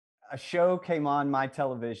a show came on my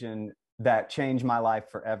television that changed my life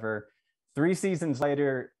forever. 3 seasons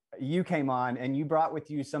later, you came on and you brought with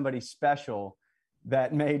you somebody special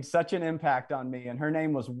that made such an impact on me. And her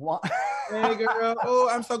name was Hey girl, oh,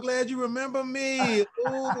 I'm so glad you remember me.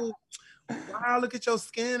 Oh, wow, look at your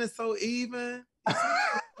skin, it's so even. It's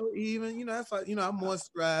so even. You know, that's like, you know, I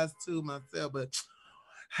moisturize too myself, but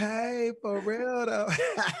hey, for real though.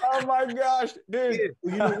 Oh my gosh, dude.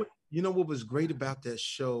 Yeah. Well, you know what was great about that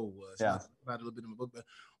show was, Yeah. I talk about it a little bit in my book, but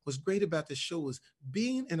what's great about the show was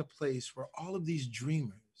being in a place where all of these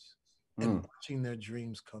dreamers and watching their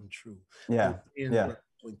dreams come true. Yeah. Yeah.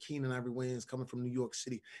 When Keenan Ivory Wayans, coming from New York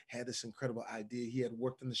City, had this incredible idea. He had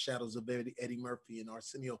worked in the shadows of Eddie Murphy and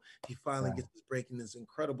Arsenio. He finally gets this break in this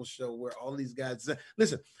incredible show where all these guys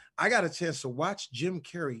listen. I got a chance to watch Jim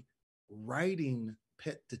Carrey writing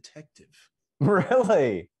Pet Detective.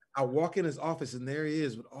 Really? I walk in his office and there he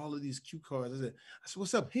is with all of these cue cards. I said,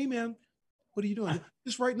 "What's up? Hey man, what are you doing?"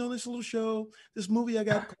 "Just writing on this little show, this movie I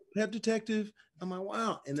got called Pet Detective." I'm like,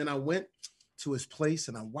 wow. And then I went to his place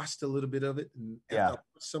and I watched a little bit of it. And after I watched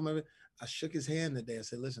some of it, I shook his hand that day. I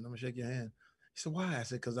said, "Listen, I'm gonna shake your hand." He said, "Why?" I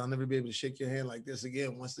said, "Because I'll never be able to shake your hand like this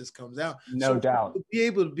again once this comes out." No doubt. To be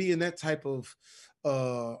able to be in that type of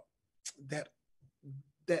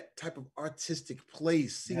that type of artistic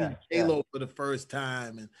place, seeing J-Lo for the first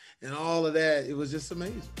time and all of that, it was just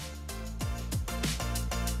amazing.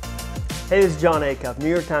 Hey, this is John Acuff, New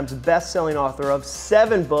York Times best-selling author of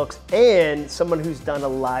 7 books and someone who's done a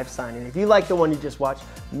live signing. If you like the one you just watched,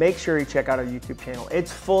 make sure you check out our YouTube channel.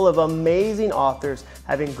 It's full of amazing authors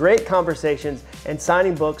having great conversations and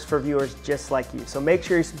signing books for viewers just like you. So make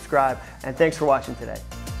sure you subscribe, and thanks for watching today.